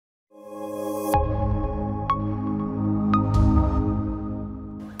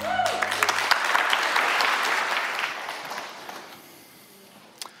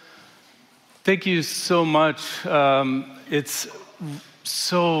Thank you so much. It's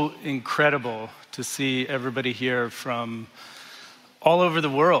so incredible to see everybody here from all over the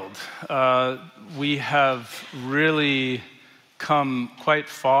world. We have really come quite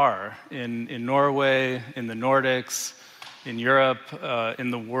far in Norway, in the Nordics, in Europe,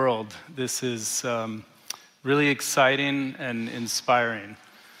 in the world. This is really exciting and inspiring.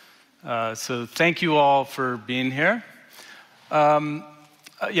 So thank you all for being here.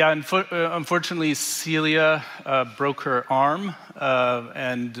 Unfortunately, Celia broke her arm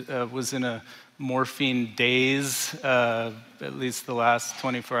and was in a morphine daze, at least the last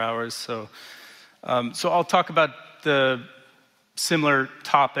 24 hours. So I'll talk about the similar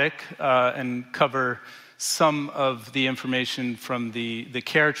topic and cover some of the information from the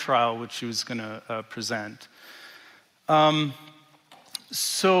CARE trial, which she was going to present.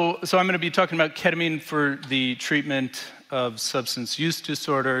 So I'm going to be talking about ketamine for the treatment of substance use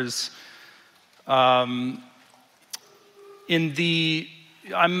disorders. I'm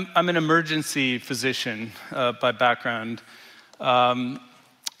an emergency physician by background, and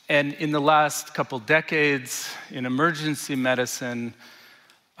in the last couple decades in emergency medicine,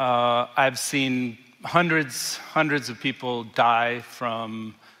 I've seen hundreds of people die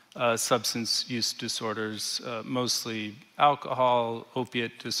from substance use disorders, mostly alcohol,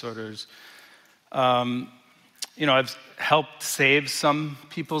 opiate disorders. I've helped save some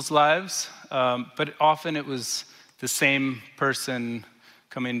people's lives, but often it was the same person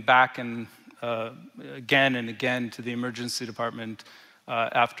coming back and again and again to the emergency department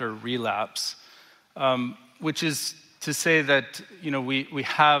after relapse, which is to say that we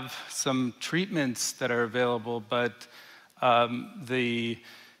have some treatments that are available, but the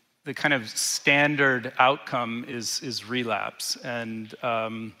kind of standard outcome is relapse, and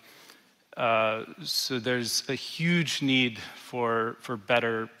so there's a huge need for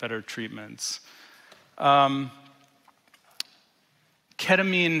better treatments.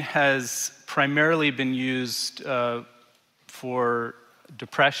 Ketamine has primarily been used for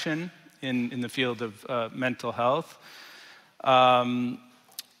depression in the field of mental health.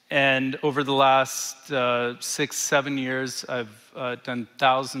 And over the last 6-7 years, I've done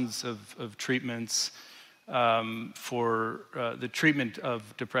thousands of treatments for the treatment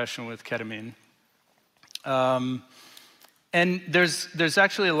of depression with ketamine. And there's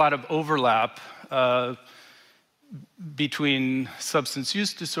actually a lot of overlap between substance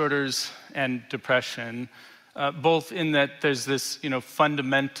use disorders and depression, both in that there's this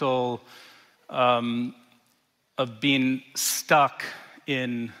fundamental of being stuck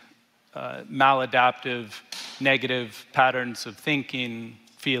in maladaptive, negative patterns of thinking,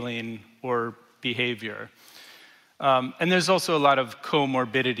 feeling, or behavior. And there's also a lot of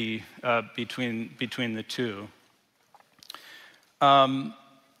comorbidity between the two. I'd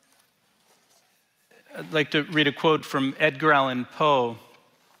like to read a quote from Edgar Allan Poe,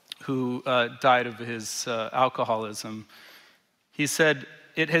 who died of his alcoholism. He said,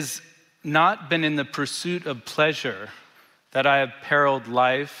 "It has not been in the pursuit of pleasure that I have periled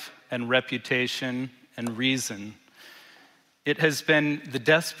life and reputation and reason. It has been the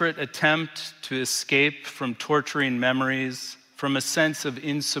desperate attempt to escape from torturing memories, from a sense of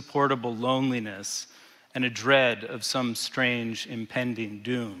insupportable loneliness and a dread of some strange impending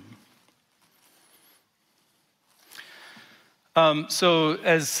doom." So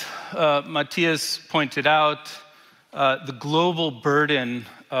as Matthias pointed out, the global burden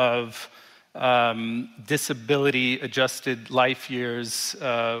of disability-adjusted life years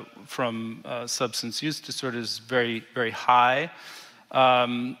from substance use disorders is very, very high,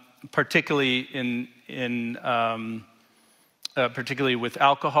 particularly particularly with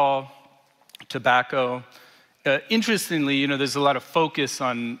alcohol, tobacco. Interestingly, there's a lot of focus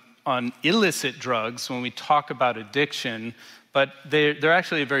on illicit drugs when we talk about addiction, but they're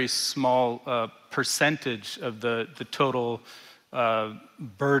actually a very small percentage of the total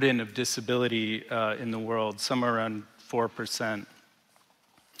burden of disability in the world, somewhere around 4%.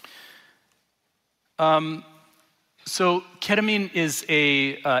 So ketamine is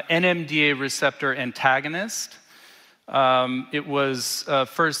a NMDA receptor antagonist. It was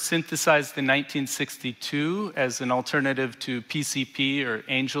first synthesized in 1962 as an alternative to PCP or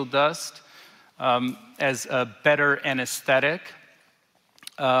angel dust, as a better anesthetic.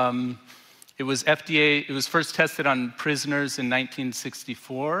 It was first tested on prisoners in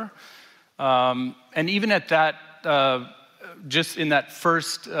 1964. And even at that, just in that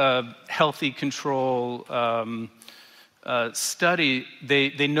first healthy control study,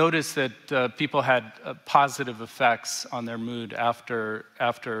 they noticed that people had positive effects on their mood after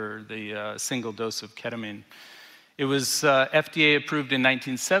the single dose of ketamine. It was FDA approved in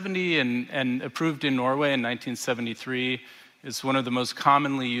 1970 and approved in Norway in 1973. It's one of the most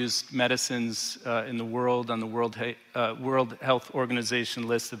commonly used medicines in the world on the World Health Organization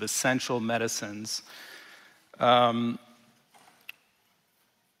list of essential medicines.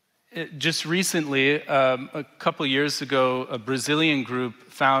 Just recently, a couple years ago, a Brazilian group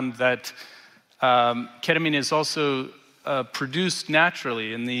found that ketamine is also produced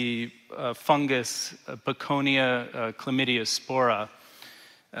naturally in the fungus Baconia chlamydia spora.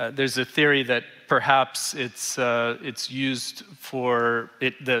 There's a theory that perhaps it's used for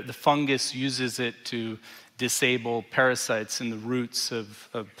the fungus uses it to disable parasites in the roots of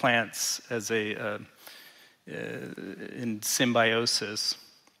plants as in symbiosis.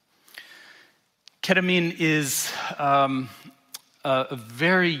 Ketamine is a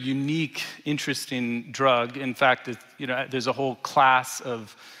very unique, interesting drug. In fact, there's a whole class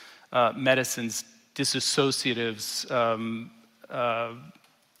of medicines, dissociatives.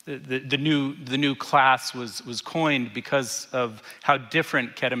 The new class was coined because of how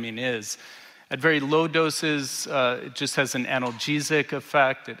different ketamine is. At very low doses, it just has an analgesic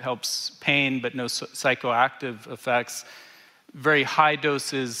effect. It helps pain, but no psychoactive effects. Very high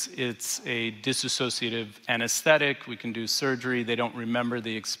doses, it's a dissociative anesthetic. We can do surgery. They don't remember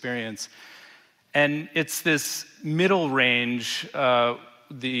the experience. And it's this middle range,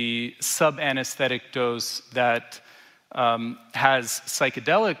 the sub-anesthetic dose that has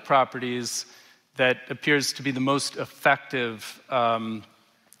psychedelic properties that appears to be the most effective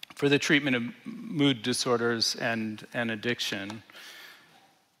for the treatment of mood disorders and addiction.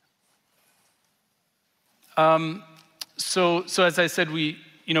 So as I said,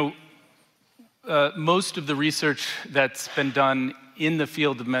 most of the research that's been done in the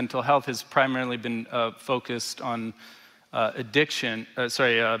field of mental health has primarily been focused on depression.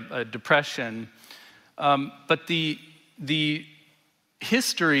 But the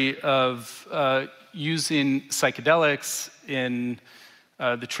history of using psychedelics in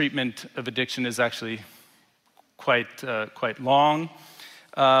the treatment of addiction is actually quite long.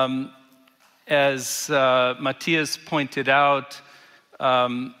 As Matthias pointed out,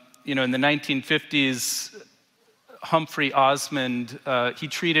 in the 1950s, Humphrey Osmond, he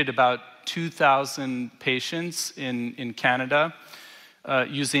treated about 2,000 patients in Canada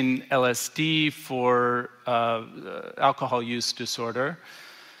using LSD for alcohol use disorder,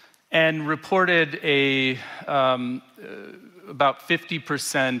 and reported about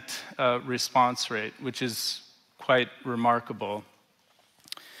 50% response rate, which is quite remarkable.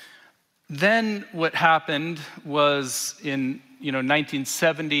 Then what happened was in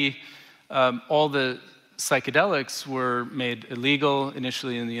 1970, all the psychedelics were made illegal,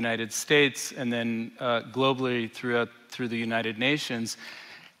 initially in the United States and then globally through the United Nations.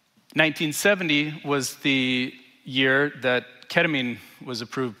 1970 was the year that ketamine was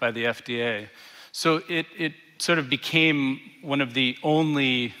approved by the FDA. So it sort of became one of the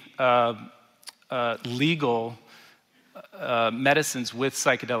only legal medicines with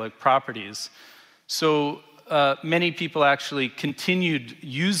psychedelic properties. So many people actually continued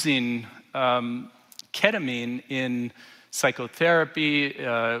using ketamine in psychotherapy,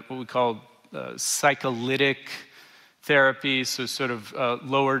 what we call psycholytic therapy, so sort of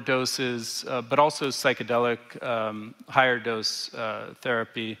lower doses, but also psychedelic higher dose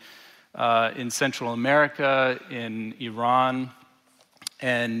therapy in Central America, in Iran,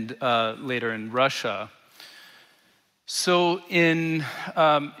 and later in Russia. So in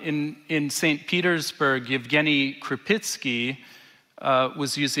St. Petersburg, Yevgeny Kripitsky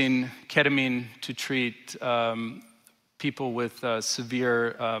was using ketamine to treat people with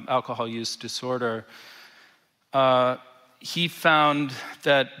severe alcohol use disorder. He found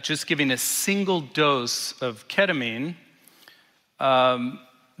that just giving a single dose of ketamine,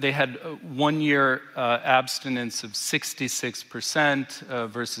 they had a 1-year abstinence of 66%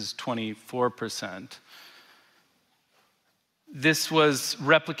 versus 24%. This was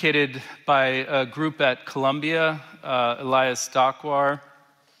replicated by a group at Columbia, Elias Dakwar,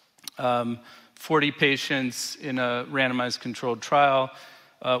 40 patients in a randomized controlled trial,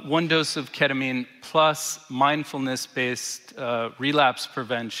 1 dose of ketamine plus mindfulness-based relapse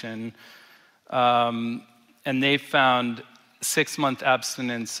prevention, and they found 6-month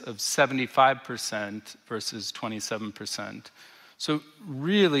abstinence of 75% versus 27%. So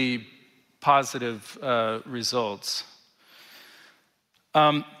really positive results.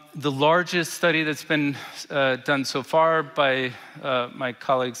 The largest study that's been done so far by my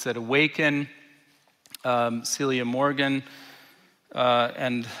colleagues at Awaken, Celia Morgan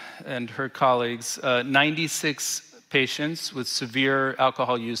and her colleagues, 96 patients with severe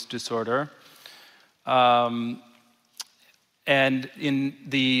alcohol use disorder. And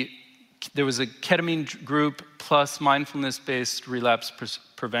there was a ketamine group plus mindfulness-based relapse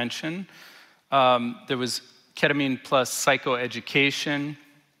prevention. There was ketamine plus psychoeducation,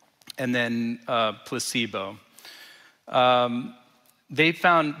 and then placebo. They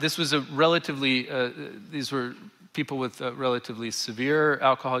found this was a relatively, these were people with a relatively severe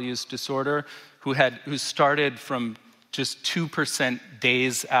alcohol use disorder who started from just 2%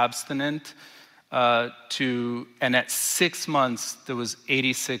 days abstinent and at 6 months, there was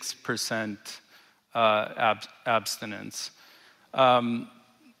 86% abstinence.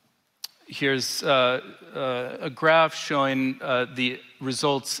 Here's a graph showing the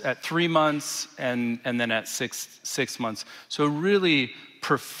results at 3 months and then at six months. So really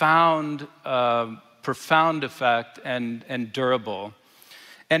profound effect and durable.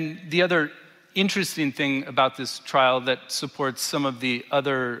 And the other interesting thing about this trial that supports some of the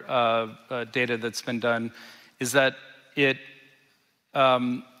other data that's been done is that it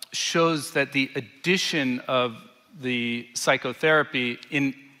shows that the addition of the psychotherapy,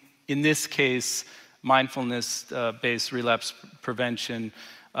 in this case, mindfulness-based relapse prevention,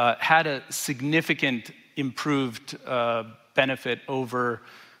 had a significant improved benefit over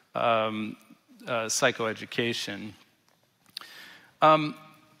psychoeducation.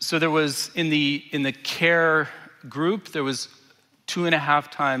 So there was, in the care group, there was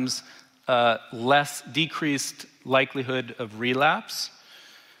 2.5 times less decreased likelihood of relapse.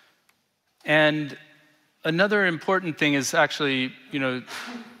 And another important thing is actually,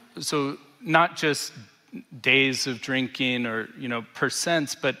 so not just days of drinking or,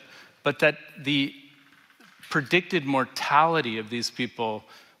 percents, but that the predicted mortality of these people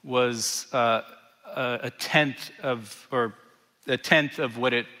was a tenth of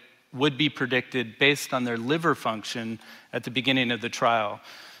what it would be predicted based on their liver function at the beginning of the trial.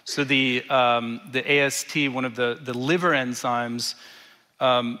 So the AST, one of the liver enzymes,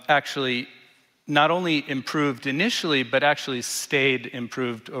 actually not only improved initially, but actually stayed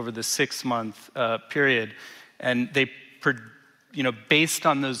improved over the 6-month period. And they, based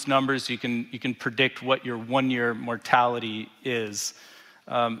on those numbers, you can predict what your 1-year mortality is.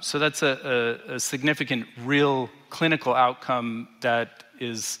 So that's a significant real clinical outcome that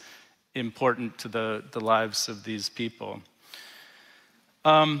is important to the lives of these people.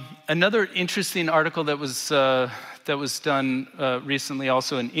 Another interesting article that was done recently,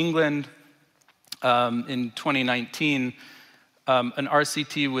 also in England, in 2019, an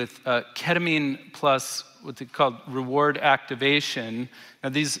RCT with ketamine plus what they called reward activation. Now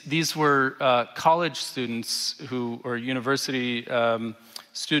these were college students or university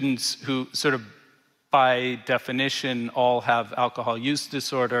students who sort of by definition all have alcohol use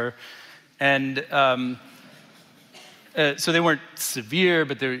disorder. And so they weren't severe,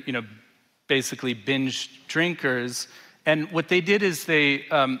 but they're basically binge drinkers. And what they did is they,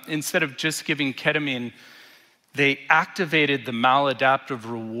 instead of just giving ketamine, they activated the maladaptive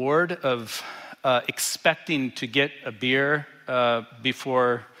reward of expecting to get a beer right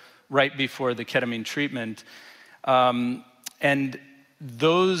before the ketamine treatment. And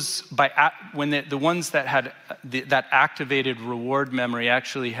those, the ones that had that activated reward memory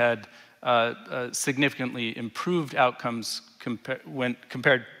actually had significantly improved outcomes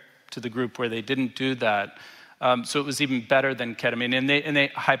compared to the group where they didn't do that. So it was even better than ketamine. And they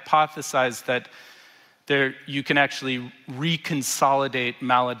hypothesized that you can actually reconsolidate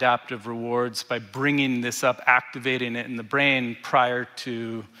maladaptive rewards by bringing this up, activating it in the brain prior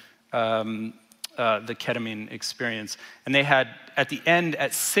to the ketamine experience. And they had, at the end,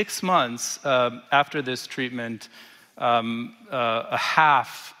 at 6 months after this treatment, a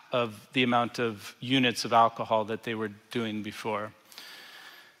half of the amount of units of alcohol that they were doing before.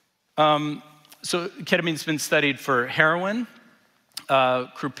 So ketamine's been studied for heroin.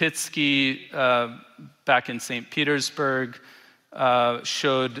 Krupitsky, back in St. Petersburg,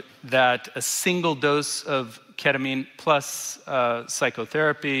 showed that a single dose of ketamine plus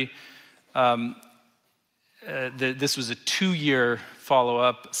psychotherapy, this was a 2-year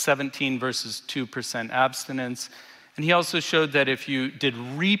follow-up, 17 versus 2% abstinence. And he also showed that if you did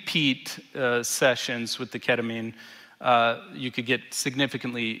repeat sessions with the ketamine, you could get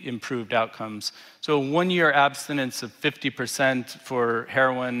significantly improved outcomes. So a 1-year abstinence of 50% for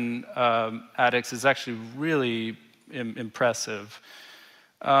heroin addicts is actually really impressive.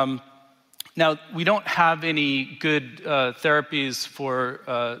 Now, we don't have any good therapies for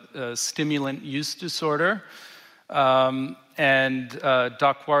stimulant use disorder. And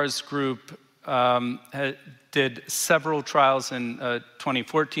Doc War's group did several trials in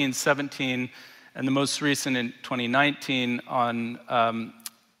 2014, 17, and the most recent in 2019 on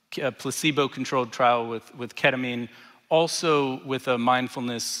a placebo-controlled trial with ketamine, also with a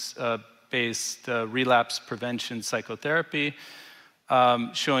mindfulness-based relapse prevention psychotherapy,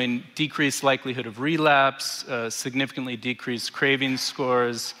 showing decreased likelihood of relapse, significantly decreased craving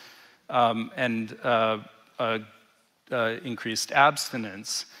scores, and increased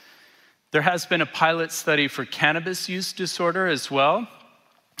abstinence. There has been a pilot study for cannabis use disorder as well,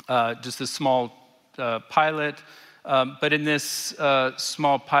 just a small pilot. But in this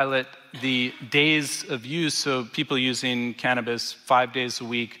small pilot, the days of use, so people using cannabis 5 days a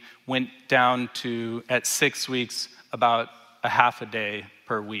week, went down to, at 6 weeks, about a half a day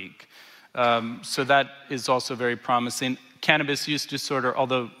per week. So that is also very promising. Cannabis use disorder,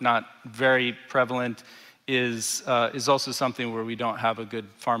 although not very prevalent, is also something where we don't have a good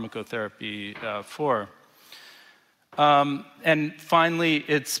pharmacotherapy for. And finally,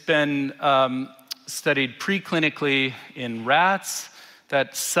 it's been studied preclinically in rats,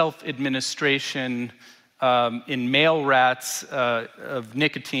 that self-administration in male rats of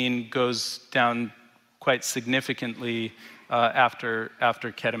nicotine goes down quite significantly after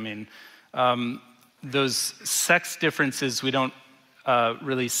ketamine. Those sex differences we don't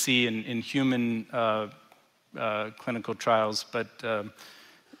really see in human clinical trials, but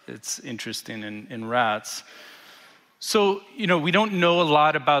it's interesting in rats. So, we don't know a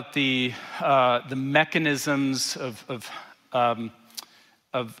lot about the mechanisms of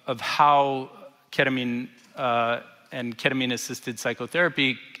how ketamine and ketamine-assisted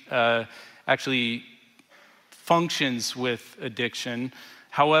psychotherapy actually functions with addiction.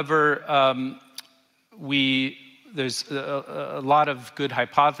 However, there's a lot of good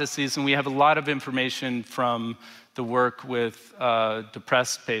hypotheses, and we have a lot of information from the work with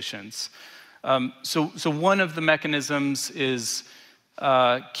depressed patients. So one of the mechanisms is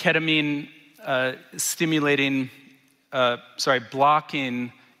ketamine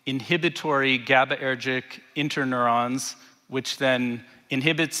blocking inhibitory GABAergic interneurons, which then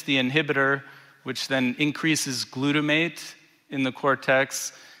inhibits the inhibitor, which then increases glutamate in the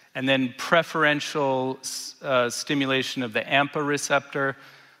cortex, and then preferential stimulation of the AMPA receptor,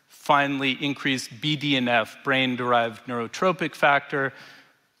 finally increased BDNF, brain-derived neurotropic factor,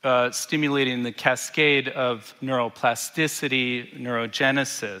 stimulating the cascade of neuroplasticity,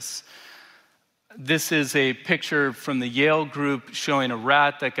 neurogenesis. This is a picture from the Yale group showing a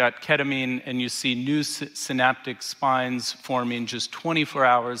rat that got ketamine, and you see new synaptic spines forming just 24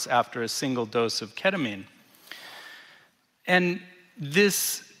 hours after a single dose of ketamine. And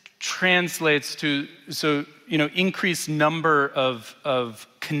this translates to, increased number of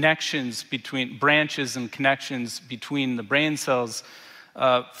connections between branches and connections between the brain cells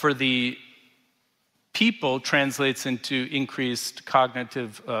for the people translates into increased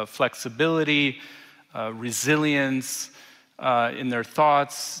cognitive flexibility, resilience in their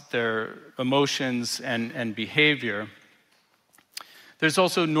thoughts, their emotions, and behavior. There's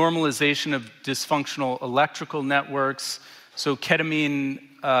also normalization of dysfunctional electrical networks. So ketamine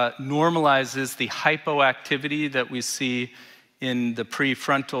normalizes the hypoactivity that we see in the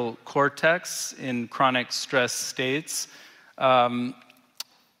prefrontal cortex in chronic stress states.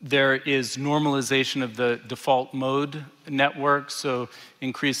 There is normalization of the default mode network, so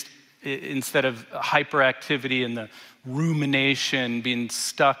increased, instead of hyperactivity and the rumination being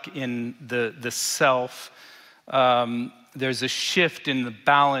stuck in the self, there's a shift in the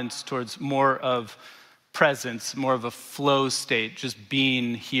balance towards more of presence, more of a flow state, just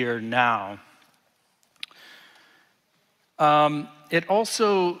being here now. It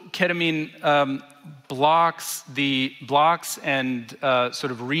also, ketamine blocks and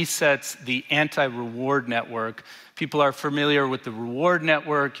sort of resets the anti-reward network. People are familiar with the reward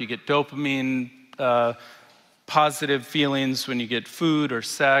network. You get dopamine, positive feelings when you get food or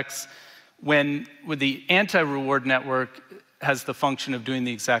sex. With the anti-reward network has the function of doing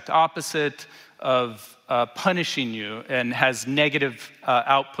the exact opposite, of punishing you, and has negative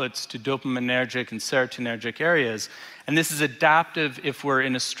outputs to dopaminergic and serotonergic areas. And this is adaptive if we're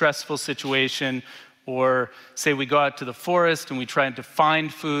in a stressful situation, or say we go out to the forest and we try to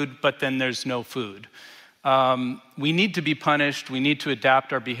find food, but then there's no food. We need to be punished, we need to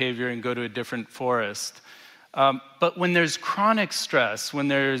adapt our behavior and go to a different forest. But when there's chronic stress, when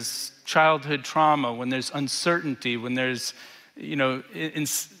there's childhood trauma, when there's uncertainty, when there's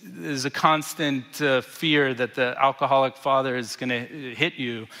there's a constant fear that the alcoholic father is going to hit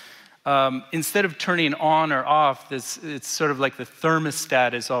you. Instead of turning on or off, it's sort of like the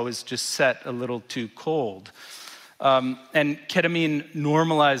thermostat is always just set a little too cold. And ketamine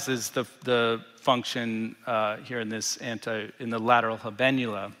normalizes the function here in the lateral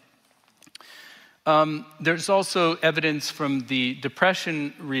habenula. There's also evidence from the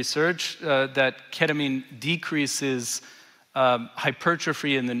depression research that ketamine decreases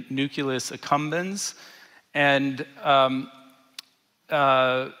hypertrophy in the nucleus accumbens, and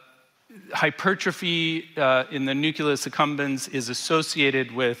hypertrophy in the nucleus accumbens is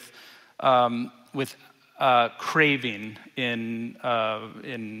associated with craving in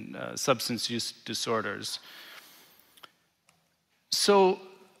substance use disorders. So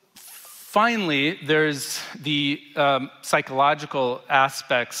finally, there's the psychological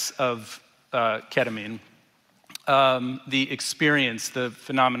aspects of ketamine, the experience, the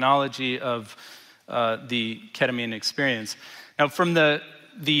phenomenology of the ketamine experience. Now, from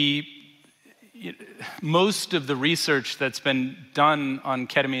most of the research that's been done on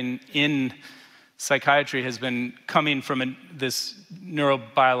ketamine in psychiatry has been coming from this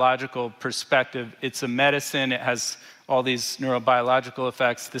neurobiological perspective. It's a medicine, it has all these neurobiological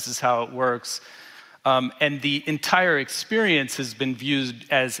effects, this is how it works. And the entire experience has been viewed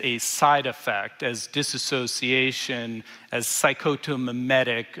as a side effect, as disassociation, as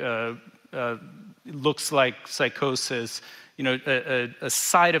psychotomimetic, looks like psychosis, a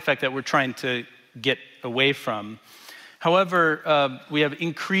side effect that we're trying to get away from. However, we have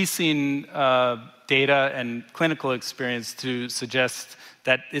increasing data and clinical experience to suggest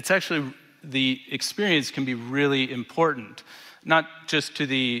that it's actually, the experience can be really important, not just to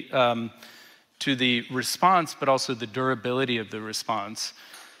the response, but also the durability of the response.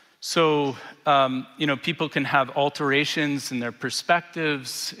 So, people can have alterations in their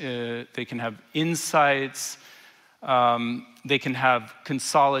perspectives, they can have insights, they can have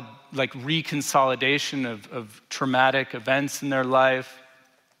reconsolidation of traumatic events in their life.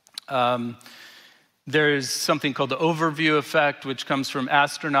 There's something called the overview effect, which comes from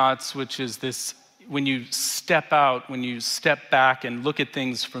astronauts, which is this, when you step out, when you step back and look at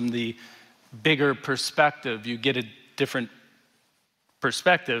things from the bigger perspective, you get a different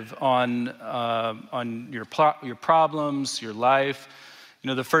perspective on your problems, your life.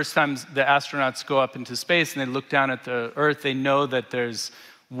 The first time the astronauts go up into space and they look down at the Earth, they know that there's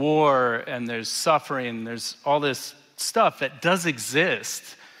war and there's suffering, there's all this stuff that does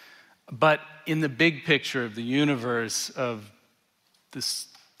exist, but in the big picture of the universe, of the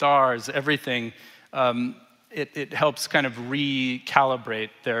stars, everything, it helps kind of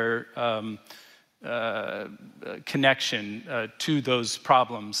recalibrate their connection to those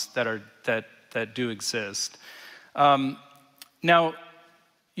problems that do exist. Now,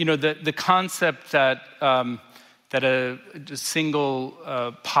 the concept that a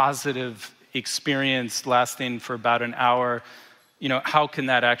single positive experience lasting for about an hour, how can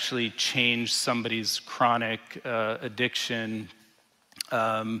that actually change somebody's chronic addiction?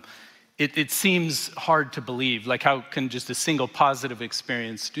 It seems hard to believe. Like, how can just a single positive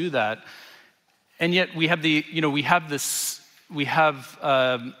experience do that? And yet we have the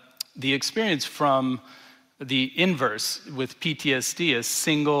experience from the inverse with PTSD. A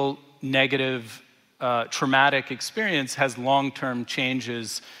single negative traumatic experience has long-term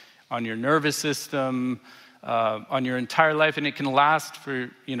changes on your nervous system, on your entire life, and it can last for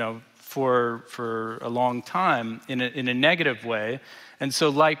a long time in a negative way. And so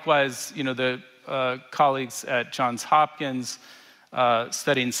likewise, the colleagues at Johns Hopkins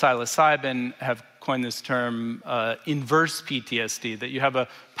studying psilocybin have coined this term inverse PTSD, that you have a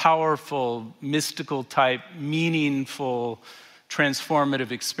powerful, mystical type, meaningful, transformative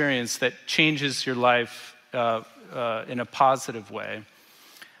experience that changes your life in a positive way.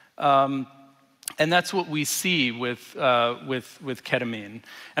 And that's what we see with ketamine.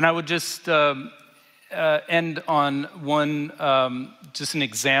 And I would just end on one, just an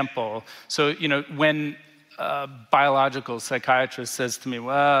example. So, when a biological psychiatrist says to me,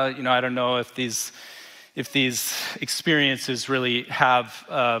 well, I don't know if these experiences really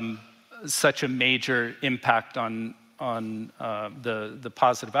have such a major impact on the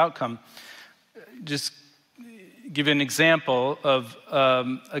positive outcome, just give you an example of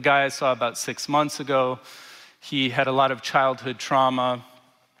a guy I saw about 6 months ago. He had a lot of childhood trauma,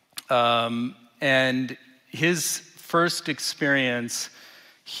 and his first experience,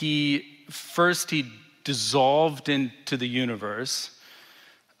 he dissolved into the universe,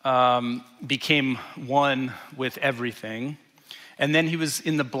 became one with everything, and then he was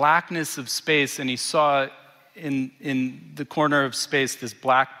in the blackness of space, and he saw in the corner of space this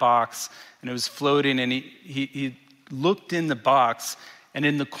black box, and it was floating, and he looked in the box, and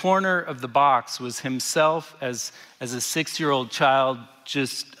in the corner of the box was himself as a 6-year-old child,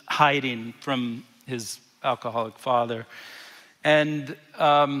 just hiding from his alcoholic father. And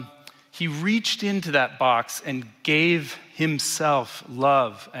he reached into that box and gave himself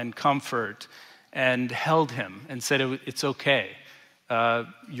love and comfort and held him and said, it's okay.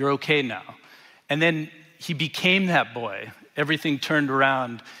 You're okay now. And then he became that boy. Everything turned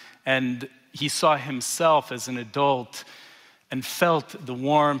around, and he saw himself as an adult and felt the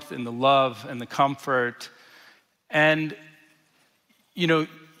warmth and the love and the comfort. And, you know,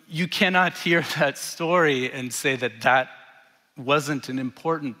 you cannot hear that story and say that that wasn't an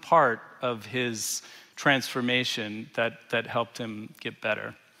important part of his transformation that helped him get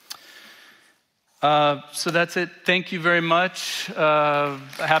better. So that's it. Thank you very much.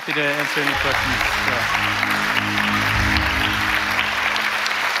 Happy to answer any questions.